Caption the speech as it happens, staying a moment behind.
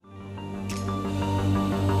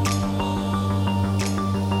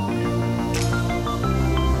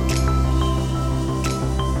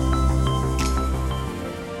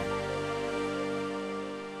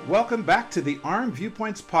Welcome back to the Arm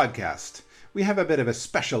Viewpoints podcast. We have a bit of a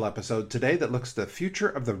special episode today that looks at the future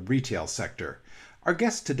of the retail sector. Our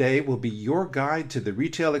guest today will be your guide to the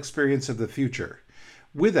retail experience of the future.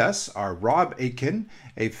 With us are Rob Aitken,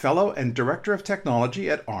 a fellow and director of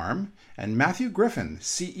technology at Arm, and Matthew Griffin,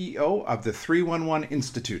 CEO of the 311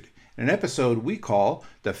 Institute, an episode we call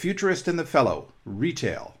The Futurist and the Fellow,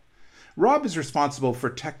 Retail. Rob is responsible for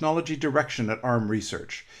technology direction at Arm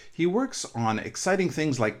Research. He works on exciting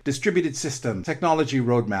things like distributed systems, technology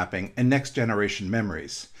road mapping, and next-generation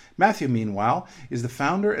memories. Matthew, meanwhile, is the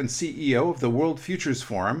founder and CEO of the World Futures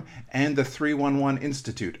Forum and the 311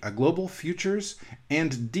 Institute, a global futures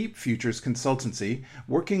and deep futures consultancy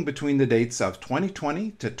working between the dates of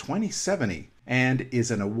 2020 to 2070, and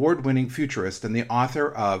is an award-winning futurist and the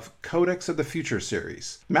author of Codex of the Future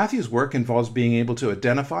series. Matthew's work involves being able to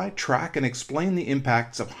identify, track, and explain the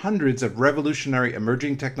impacts of hundreds of revolutionary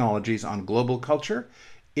emerging technologies on global culture,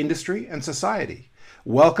 industry, and society.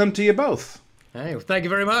 Welcome to you both. Hey, well, thank you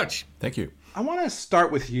very much. Thank you. I want to start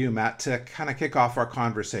with you, Matt, to kind of kick off our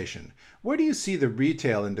conversation. Where do you see the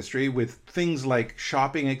retail industry with things like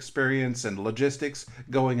shopping experience and logistics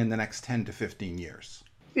going in the next 10 to 15 years?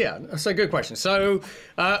 Yeah, that's a good question. So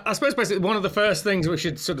I suppose basically one of the first things we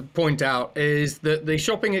should sort of point out is that the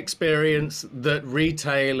shopping experience that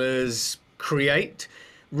retailers create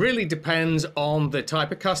really depends on the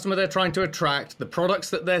type of customer they're trying to attract, the products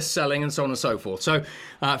that they're selling, and so on and so forth. So,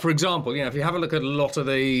 for example, if you have a look at a lot of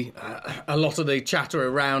the chatter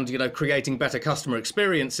around, creating better customer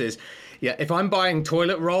experiences, if I'm buying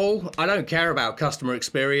toilet roll, I don't care about customer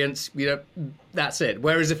experience. That's it.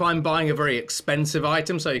 Whereas if I'm buying a very expensive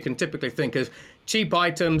item, so you can typically think of cheap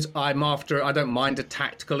items, I don't mind a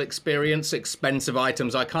tactical experience. Expensive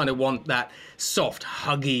items, I kind of want that soft,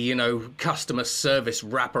 huggy, customer service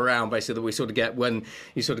wraparound, basically, that we sort of get when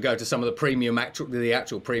you sort of go to some of the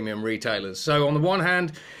actual premium retailers. So on the one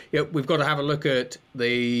hand, we've got to have a look at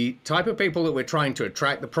the type of people that we're trying to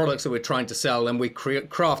attract, the products that we're trying to sell, and we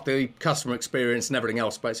craft the customer experience and everything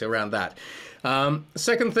else basically around that.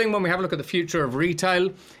 Second thing, when we have a look at the future of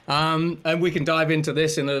retail, and we can dive into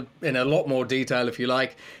this in a lot more detail if you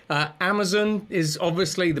like, Amazon is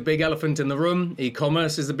obviously the big elephant in the room.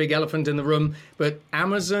 E-commerce is the big elephant in the room, but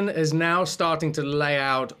Amazon is now starting to lay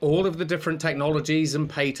out all of the different technologies and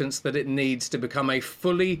patents that it needs to become a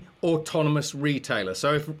fully autonomous retailer.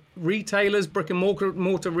 So if retailers, brick and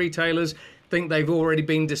mortar retailers, think they've already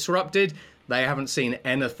been disrupted, they haven't seen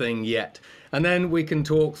anything yet. And then we can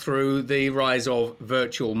talk through the rise of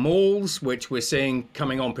virtual malls, which we're seeing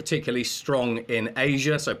coming on particularly strong in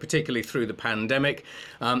Asia, so particularly through the pandemic.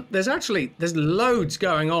 There's loads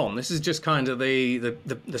going on. This is just kind of the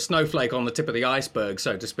snowflake on the tip of the iceberg,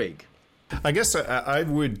 so to speak. I guess I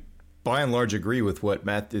would by and large agree with what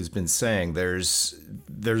Matt has been saying. There's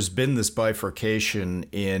been this bifurcation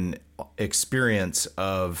in experience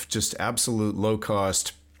of just absolute low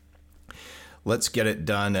cost, let's get it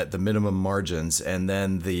done at the minimum margins, and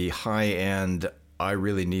then the high end, I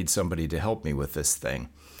really need somebody to help me with this thing.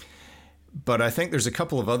 But I think there's a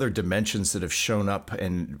couple of other dimensions that have shown up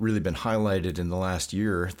and really been highlighted in the last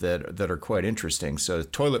year that are quite interesting. So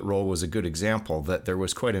toilet roll was a good example, that there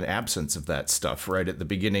was quite an absence of that stuff right at the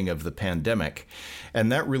beginning of the pandemic.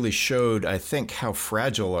 And that really showed, I think, how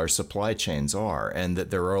fragile our supply chains are, and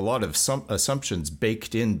that there are a lot of assumptions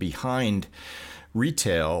baked in behind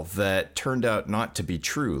retail that turned out not to be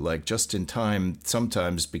true, like just in time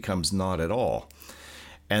sometimes becomes not at all.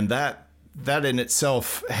 And that in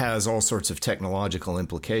itself has all sorts of technological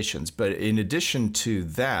implications. But in addition to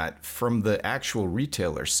that, from the actual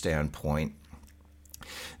retailer standpoint,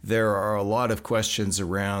 there are a lot of questions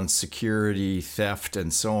around security, theft,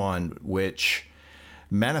 and so on, which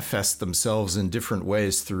manifest themselves in different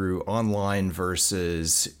ways through online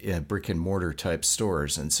versus brick and mortar type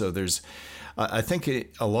stores. And so I think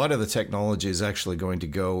a lot of the technology is actually going to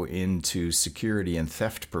go into security and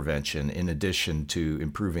theft prevention in addition to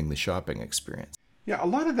improving the shopping experience. Yeah, a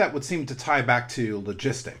lot of that would seem to tie back to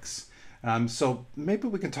logistics. So maybe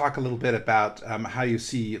we can talk a little bit about how you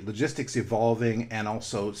see logistics evolving and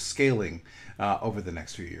also scaling over the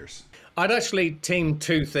next few years. I'd actually team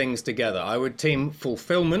two things together. I would team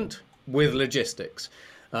fulfillment with logistics.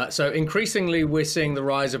 So increasingly, we're seeing the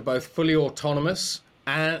rise of both fully autonomous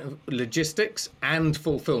and logistics and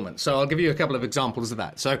fulfillment. So I'll give you a couple of examples of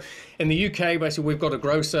that. So in the UK, basically, we've got a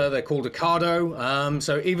grocer. They're called Ocado.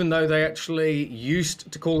 So even though they actually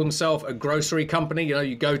used to call themselves a grocery company,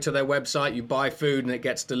 you go to their website, you buy food, and it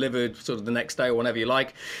gets delivered sort of the next day or whenever you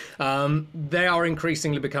like. They are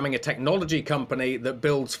increasingly becoming a technology company that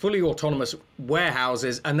builds fully autonomous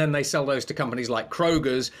warehouses, and then they sell those to companies like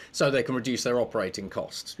Kroger's so they can reduce their operating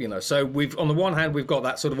costs. So on the one hand, we've got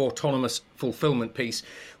that sort of autonomous fulfillment piece.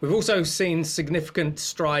 We've also seen significant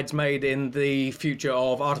strides made in the future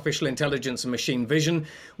of artificial intelligence and machine vision,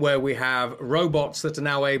 where we have robots that are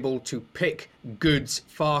now able to pick goods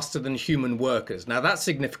faster than human workers. Now, that's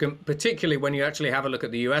significant, particularly when you actually have a look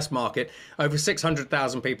at the US market. Over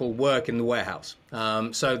 600,000 people work in the warehouse.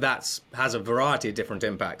 So that has a variety of different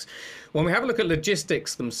impacts. When we have a look at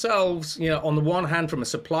logistics themselves, on the one hand, from a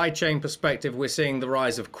supply chain perspective, we're seeing the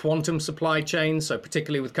rise of quantum supply chains. So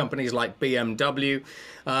particularly with companies like BMW,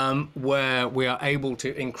 where we are able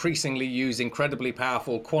to increasingly use incredibly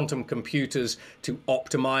powerful quantum computers to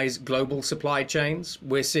optimize global supply chains.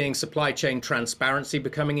 We're seeing supply chain transparency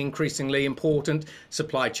becoming increasingly important,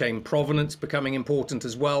 supply chain provenance becoming important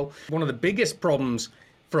as well. One of the biggest problems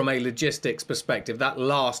from a logistics perspective, that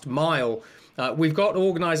last mile, we've got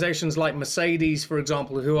organizations like Mercedes, for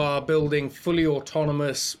example, who are building fully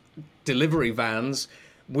autonomous delivery vans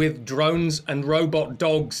with drones and robot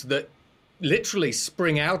dogs that literally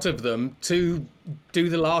spring out of them to do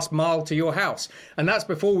the last mile to your house. And that's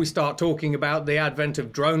before we start talking about the advent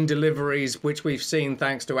of drone deliveries, which we've seen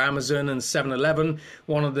thanks to Amazon and 7-Eleven.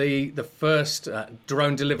 One of the first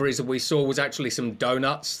drone deliveries that we saw was actually some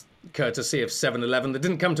donuts, courtesy of 7-Eleven. That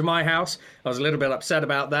didn't come to my house. I was a little bit upset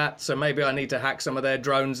about that. So maybe I need to hack some of their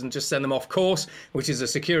drones and just send them off course, which is a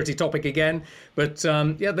security topic again. But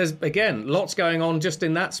there's, again, lots going on just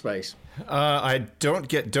in that space. I don't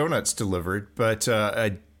get donuts delivered, but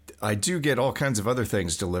I do get all kinds of other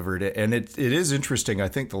things delivered. And it is interesting. I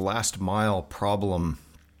think the last mile problem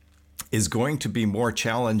is going to be more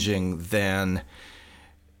challenging than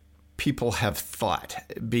people have thought,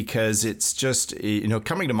 because it's just,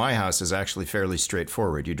 coming to my house is actually fairly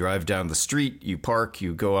straightforward. You drive down the street, you park,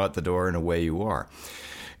 you go out the door, and away you are.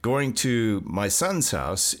 Going to my son's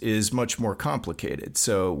house is much more complicated.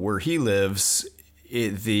 So where he lives,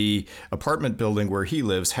 the apartment building where he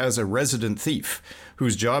lives has a resident thief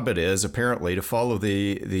whose job it is apparently to follow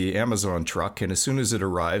the Amazon truck, and as soon as it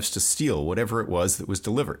arrives, to steal whatever it was that was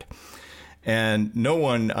delivered. And no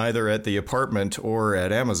one either at the apartment or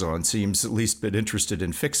at Amazon seems at least bit interested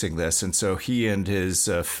in fixing this. And so he and his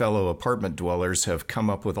fellow apartment dwellers have come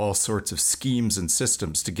up with all sorts of schemes and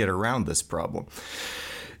systems to get around this problem.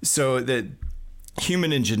 So that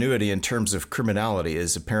human ingenuity in terms of criminality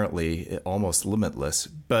is apparently almost limitless.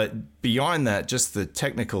 But beyond that, just the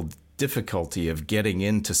technical difficulty of getting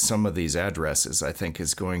into some of these addresses, I think,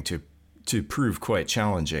 is going to prove quite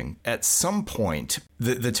challenging. At some point,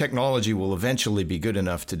 the technology will eventually be good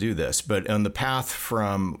enough to do this. But on the path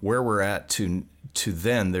from where we're at to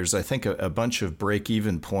then, there's, I think, a bunch of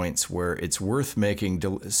break-even points where it's worth making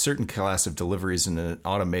a certain class of deliveries in an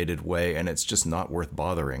automated way, and it's just not worth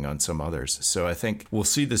bothering on some others. So I think we'll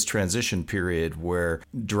see this transition period where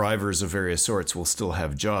drivers of various sorts will still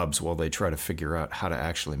have jobs while they try to figure out how to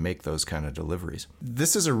actually make those kind of deliveries.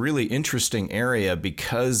 This is a really interesting area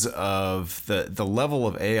because of the level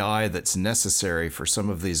of AI that's necessary for some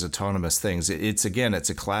of these autonomous things. It's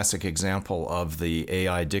a classic example of the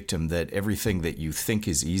AI dictum that everything that you think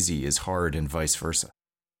is easy is hard, and vice versa.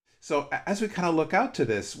 So as we kind of look out to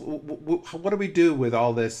this, what do we do with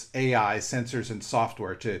all this AI, sensors, and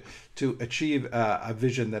software to achieve a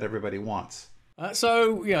vision that everybody wants?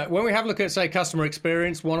 When we have a look at, say, customer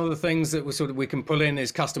experience, one of the things that we can pull in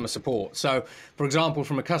is customer support. So, for example,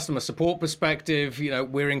 from a customer support perspective,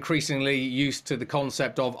 we're increasingly used to the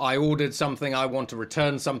concept of I ordered something, I want to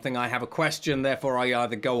return something, I have a question, therefore I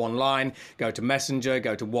either go online, go to Messenger,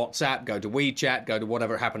 go to WhatsApp, go to WeChat, go to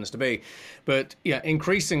whatever it happens to be. But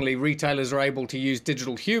increasingly retailers are able to use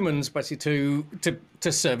digital humans basically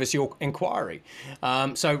to service your inquiry.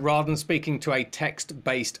 So rather than speaking to a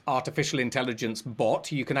text-based artificial intelligence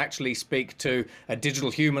bot, you can actually speak to a digital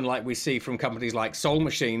human like we see from companies like Soul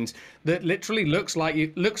Machines that literally looks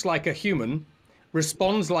like a human,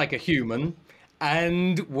 responds like a human,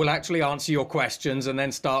 and will actually answer your questions and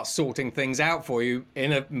then start sorting things out for you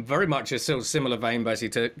in a very much a sort of similar vein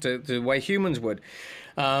basically to the way humans would.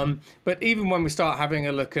 But even when we start having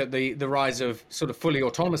a look at the rise of sort of fully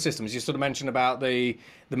autonomous systems, you sort of mentioned about the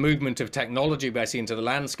movement of technology basically into the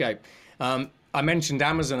landscape. I mentioned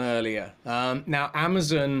Amazon earlier. Now,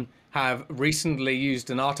 Amazon have recently used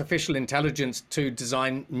an artificial intelligence to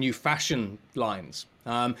design new fashion lines.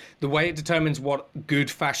 The way it determines what good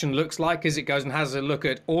fashion looks like is it goes and has a look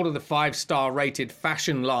at all of the 5-star rated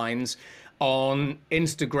fashion lines on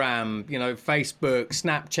Instagram, Facebook,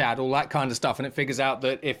 Snapchat, all that kind of stuff, and it figures out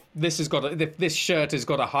that if this shirt has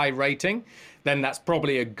got a high rating, then that's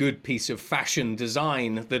probably a good piece of fashion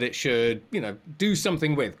design that it should, do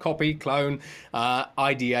something with, copy, clone,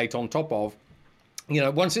 ideate on top of.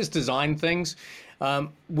 Once it's designed things,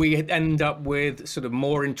 we end up with sort of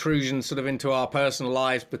more intrusion sort of into our personal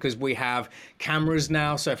lives because we have cameras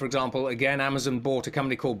now. So, for example, again, Amazon bought a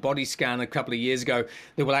company called Bodyscan a couple of years ago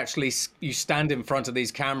that will actually, you stand in front of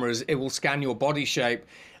these cameras, it will scan your body shape.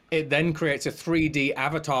 It then creates a 3D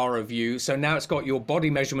avatar of you. So now it's got your body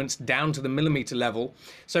measurements down to the millimeter level.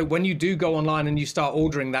 So when you do go online and you start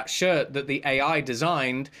ordering that shirt that the AI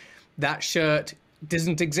designed, that shirt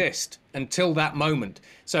doesn't exist until that moment.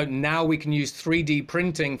 So now we can use 3D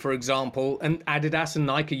printing, for example, and Adidas and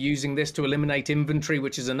Nike are using this to eliminate inventory,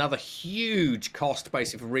 which is another huge cost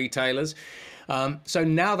basically for retailers. So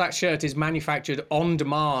now that shirt is manufactured on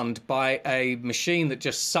demand by a machine that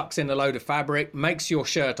just sucks in a load of fabric, makes your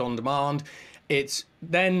shirt on demand. It's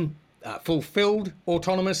then fulfilled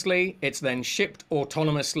autonomously. It's then shipped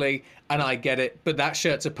autonomously, and I get it. But that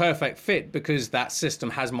shirt's a perfect fit because that system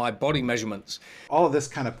has my body measurements. All of this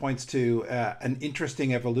kind of points to an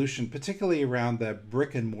interesting evolution, particularly around the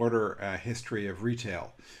brick and mortar history of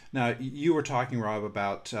retail. Now, you were talking, Rob,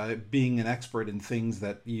 about being an expert in things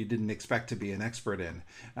that you didn't expect to be an expert in.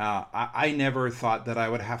 I never thought that I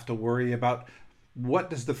would have to worry about what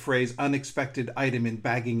does the phrase unexpected item in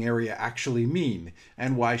bagging area actually mean,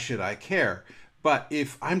 and why should I care? But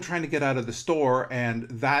if I'm trying to get out of the store and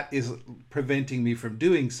that is preventing me from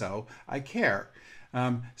doing so, I care.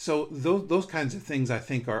 So those kinds of things I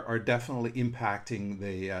think are definitely impacting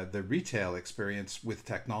the retail experience with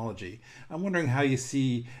technology. I'm wondering how you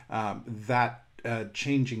see that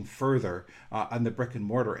changing further on the brick and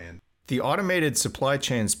mortar end. The automated supply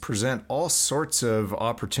chains present all sorts of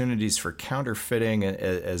opportunities for counterfeiting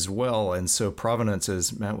as well. And so provenance,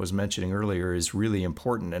 as Matt was mentioning earlier, is really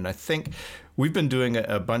important. And I think we've been doing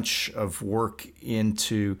a bunch of work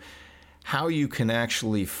into how you can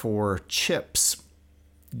actually, for chips,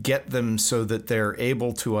 get them so that they're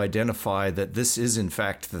able to identify that this is in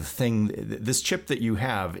fact the thing, this chip that you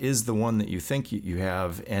have is the one that you think you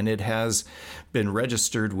have, and it has been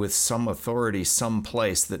registered with some authority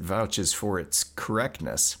someplace that vouches for its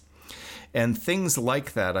correctness. And things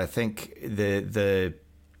like that, I think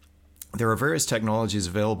there are various technologies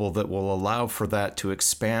available that will allow for that to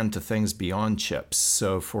expand to things beyond chips.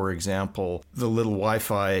 So, for example, the little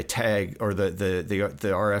Wi-Fi tag or the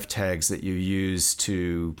RF tags that you use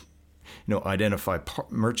to identify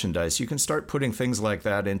merchandise, you can start putting things like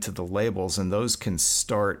that into the labels, and those can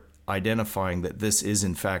start identifying that this is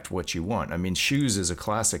in fact what you want. I mean, shoes is a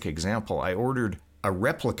classic example. I ordered a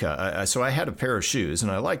replica. So I had a pair of shoes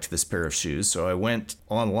and I liked this pair of shoes. So I went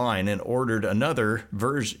online and ordered another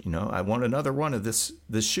version. I want another one of this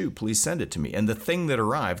shoe. Please send it to me. And the thing that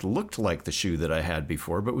arrived looked like the shoe that I had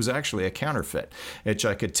before, but was actually a counterfeit, which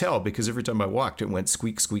I could tell because every time I walked, it went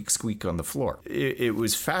squeak, squeak, squeak on the floor. It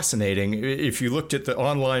was fascinating. If you looked at the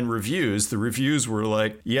online reviews, the reviews were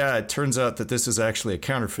like, yeah, it turns out that this is actually a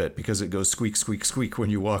counterfeit because it goes squeak, squeak, squeak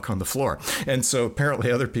when you walk on the floor. And so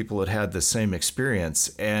apparently other people had the same experience.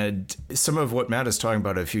 And some of what Matt is talking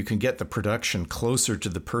about, if you can get the production closer to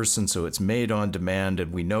the person so it's made on demand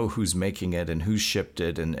and we know who's making it and who shipped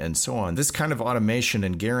it and so on, this kind of automation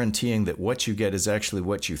and guaranteeing that what you get is actually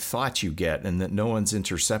what you thought you get and that no one's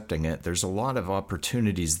intercepting it, there's a lot of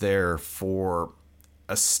opportunities there for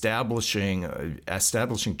establishing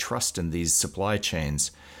trust in these supply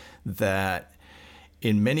chains that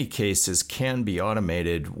in many cases can be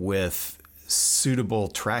automated with suitable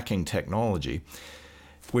tracking technology,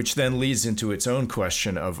 which then leads into its own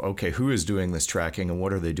question of, okay, who is doing this tracking and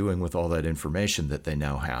what are they doing with all that information that they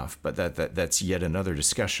now have? But that's yet another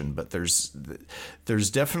discussion. But there's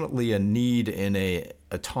definitely a need in a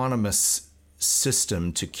autonomous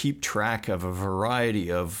system to keep track of a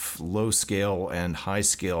variety of low-scale and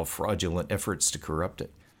high-scale fraudulent efforts to corrupt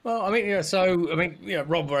it. Well,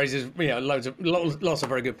 Rob raises lots of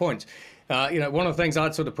very good points. One of the things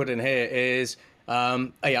I'd sort of put in here is,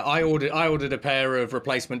 I ordered a pair of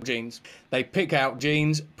replacement jeans. They pick out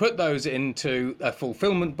jeans, put those into a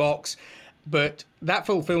fulfillment box, but that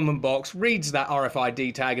fulfillment box reads that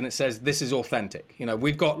RFID tag and it says this is authentic.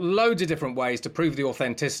 We've got loads of different ways to prove the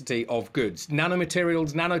authenticity of goods: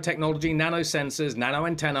 nanomaterials, nanotechnology, nanosensors, nano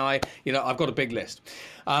antennae. I've got a big list.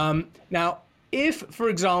 Now, If, for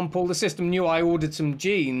example, the system knew I ordered some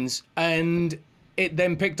jeans and it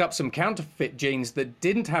then picked up some counterfeit jeans that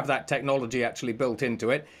didn't have that technology actually built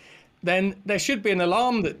into it, then there should be an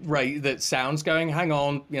alarm that sounds going, hang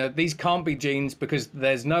on, these can't be jeans because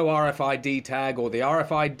there's no RFID tag, or the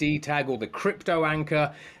RFID tag or the crypto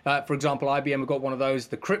anchor. For example, IBM have got one of those.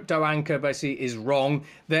 The crypto anchor basically is wrong.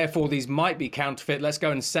 Therefore, these might be counterfeit. Let's go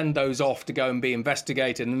and send those off to go and be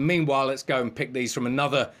investigated. And meanwhile, let's go and pick these from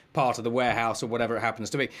another part of the warehouse or whatever it happens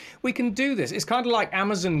to be. We can do this. It's kind of like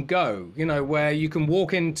Amazon Go, where you can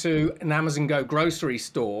walk into an Amazon Go grocery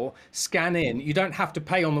store, scan in. You don't have to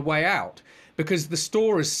pay on the way out because the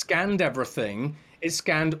store has scanned everything. It's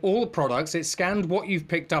scanned all the products. It's scanned what you've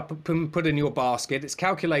picked up and put in your basket. It's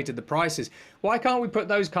calculated the prices. Why can't we put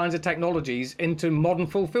those kinds of technologies into modern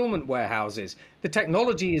fulfillment warehouses? The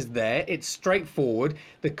technology is there. It's straightforward.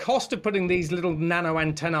 The cost of putting these little nano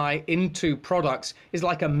antennae into products is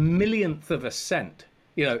like 1/1,000,000th of a cent.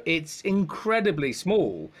 It's incredibly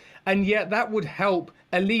small. And yet that would help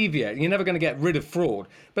alleviate. You're never going to get rid of fraud,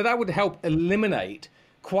 but that would help eliminate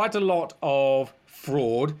quite a lot of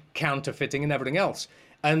fraud, counterfeiting, and everything else.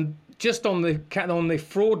 And just on the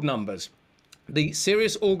fraud numbers, the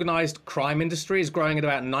serious organized crime industry is growing at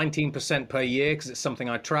about 19% per year, because it's something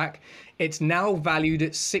I track. It's now valued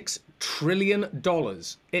at $6 trillion.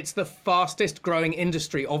 It's the fastest growing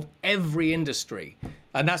industry of every industry.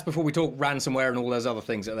 And that's before we talk ransomware and all those other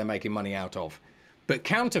things that they're making money out of. But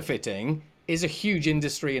counterfeiting is a huge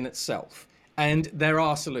industry in itself, and there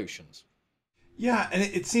are solutions. Yeah, and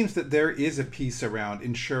it seems that there is a piece around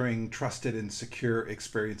ensuring trusted and secure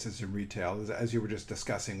experiences in retail, as you were just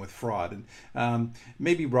discussing with fraud. And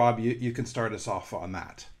maybe, Rob, you can start us off on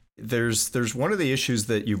that. There's one of the issues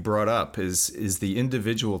that you brought up is the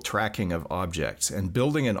individual tracking of objects, and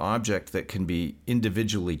building an object that can be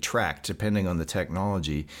individually tracked depending on the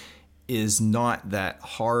technology is not that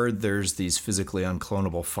hard. There's these physically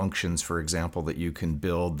unclonable functions, for example, that you can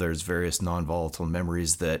build. There's various non-volatile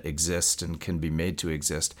memories that exist and can be made to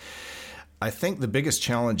exist. I think the biggest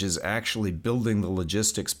challenge is actually building the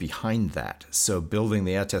logistics behind that. So building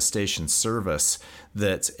the attestation service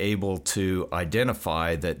that's able to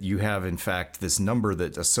identify that you have, in fact, this number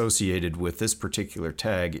that's associated with this particular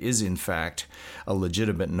tag is, in fact, a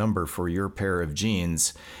legitimate number for your pair of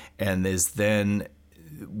jeans, and is then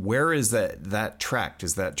where is that tracked?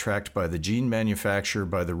 Is that tracked by the jean manufacturer,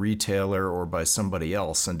 by the retailer, or by somebody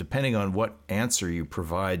else? And depending on what answer you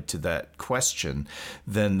provide to that question,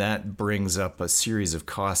 then that brings up a series of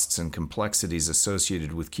costs and complexities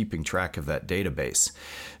associated with keeping track of that database.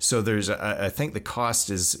 So I think the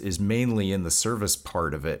cost is mainly in the service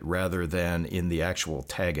part of it rather than in the actual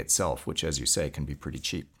tag itself, which, as you say, can be pretty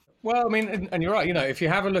cheap. Well, I mean, and you're right, if you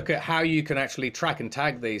have a look at how you can actually track and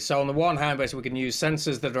tag these. So on the one hand, basically, we can use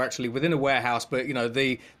sensors that are actually within a warehouse, but,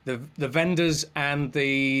 the vendors and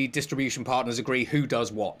the distribution partners agree who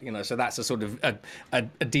does what, so that's a sort of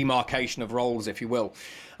a demarcation of roles, if you will.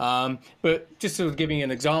 But just sort of giving you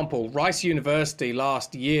an example, Rice University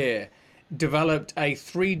last year developed a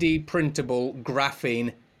 3D printable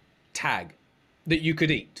graphene tag that you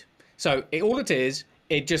could eat. So all it is,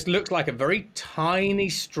 it just looks like a very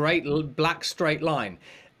tiny black straight line.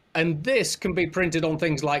 And this can be printed on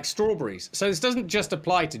things like strawberries. So this doesn't just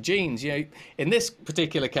apply to jeans. In this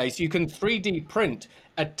particular case, you can 3D print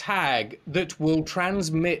a tag that will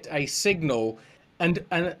transmit a signal and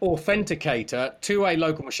an authenticator to a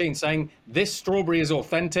local machine saying this strawberry is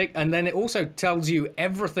authentic. And then it also tells you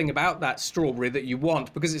everything about that strawberry that you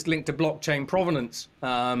want because it's linked to blockchain provenance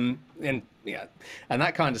and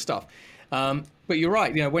that kind of stuff. But you're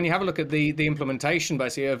right, when you have a look at the implementation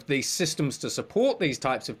basically of the systems to support these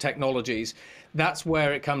types of technologies, that's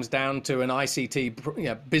where it comes down to an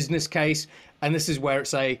ICT business case. And this is where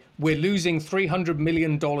it's we're losing $300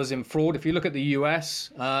 million in fraud. If you look at the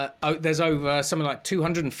US, there's over something like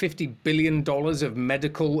 $250 billion of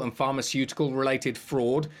medical and pharmaceutical related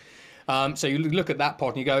fraud. So you look at that pot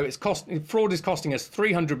and you go, fraud is costing us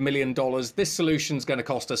 $300 million. This solution is going to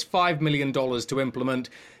cost us $5 million to implement.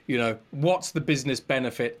 What's the business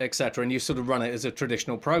benefit, et cetera. And you sort of run it as a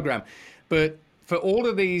traditional program. But for all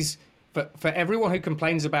of these, for everyone who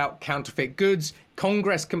complains about counterfeit goods,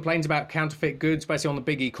 Congress complains about counterfeit goods, basically on the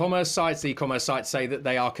big e-commerce sites. The e-commerce sites say that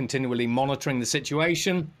they are continually monitoring the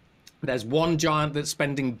situation. There's one giant that's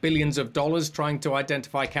spending billions of dollars trying to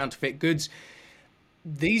identify counterfeit goods.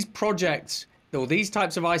 These projects, or these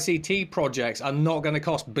types of ICT projects, are not going to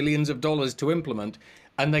cost billions of dollars to implement,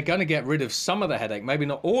 and they're going to get rid of some of the headache, maybe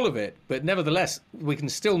not all of it, but nevertheless, we can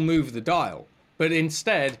still move the dial. But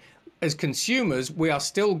instead, as consumers, we are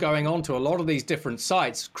still going on to a lot of these different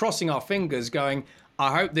sites, crossing our fingers, going,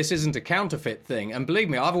 I hope this isn't a counterfeit thing. And believe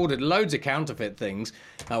me, I've ordered loads of counterfeit things.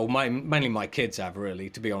 Mainly my kids have, really,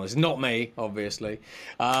 to be honest. Not me, obviously.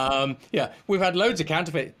 We've had loads of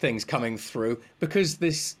counterfeit things coming through because the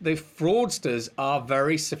fraudsters are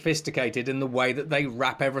very sophisticated in the way that they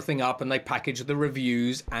wrap everything up and they package the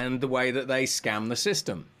reviews and the way that they scam the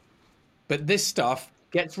system. But this stuff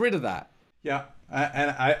gets rid of that. Yeah, and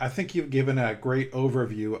I think you've given a great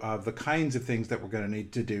overview of the kinds of things that we're going to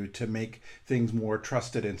need to do to make things more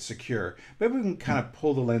trusted and secure. Maybe we can kind of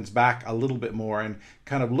pull the lens back a little bit more and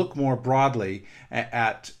kind of look more broadly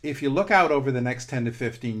at, if you look out over the next 10 to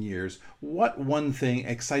 15 years, what one thing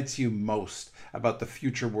excites you most about the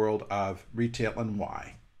future world of retail and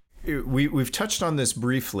why? We've touched on this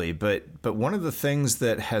briefly, but one of the things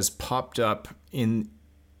that has popped up in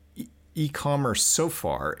e-commerce so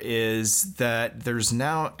far is that there's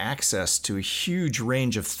now access to a huge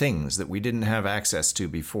range of things that we didn't have access to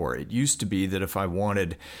before. It used to be that if I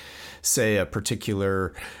wanted, say, a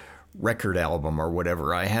particular record album or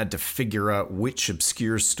whatever, I had to figure out which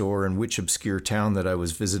obscure store and which obscure town that I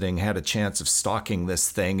was visiting had a chance of stocking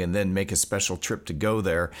this thing and then make a special trip to go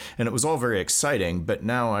there. And it was all very exciting, but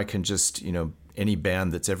now I can just, any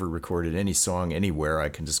band that's ever recorded any song anywhere, I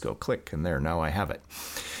can just go click and there, now I have it.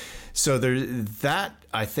 So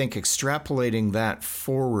I think extrapolating that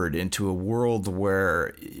forward into a world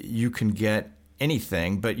where you can get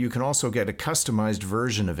anything, but you can also get a customized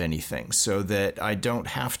version of anything so that I don't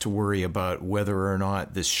have to worry about whether or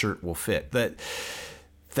not this shirt will fit.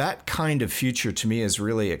 That kind of future to me is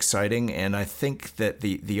really exciting. And I think that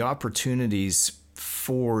the opportunities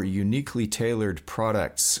for uniquely tailored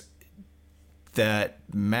products that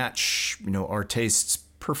match, our tastes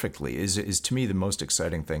perfectly is to me the most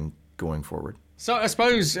exciting thing going forward. So I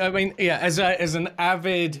suppose, as an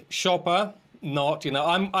avid shopper,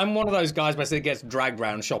 I'm one of those guys basically that gets dragged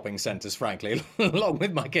around shopping centres, frankly, along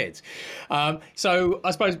with my kids. So I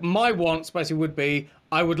suppose my wants basically would be,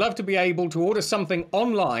 I would love to be able to order something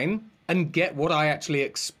online and get what I actually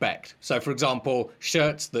expect. So, for example,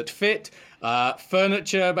 shirts that fit,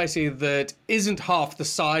 furniture basically that isn't half the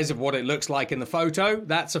size of what it looks like in the photo.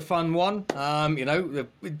 That's a fun one.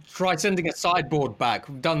 Try sending a sideboard back.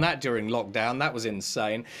 We've done that during lockdown. That was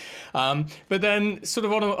insane. But then sort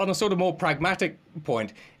of on a sort of more pragmatic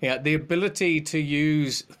point, the ability to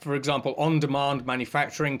use, for example, on-demand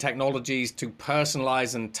manufacturing technologies to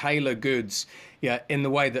personalize and tailor goods in the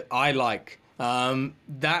way that I like.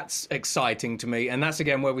 That's exciting to me. And that's,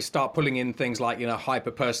 again, where we start pulling in things like,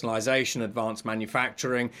 hyper-personalization, advanced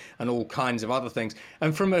manufacturing, and all kinds of other things.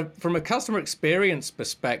 And from a customer experience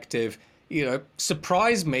perspective,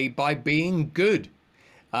 surprise me by being good.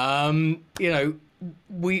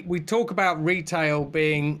 We talk about retail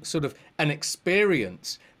being sort of an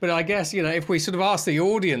experience. But I guess, if we sort of ask the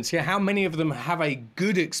audience, how many of them have a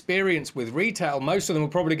good experience with retail? Most of them will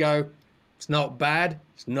probably go, it's not bad,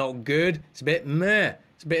 it's not good, it's a bit meh,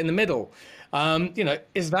 it's a bit in the middle.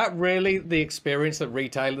 Is that really the experience that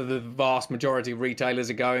the vast majority of retailers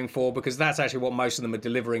are going for? Because that's actually what most of them are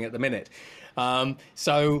delivering at the minute.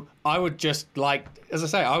 So I would just like, as I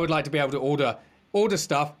say, I would like to be able to order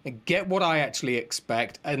stuff and get what I actually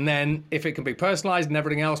expect. And then if it can be personalized and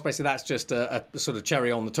everything else, basically that's just a sort of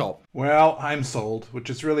cherry on the top. Well, I'm sold, which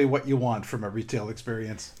is really what you want from a retail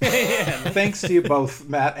experience. Thanks to you both,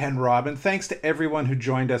 Matt and Rob, and thanks to everyone who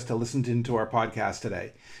joined us to listen into our podcast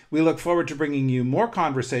today. We look forward to bringing you more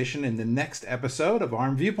conversation in the next episode of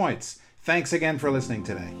Arm Viewpoints. Thanks again for listening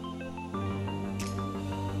today.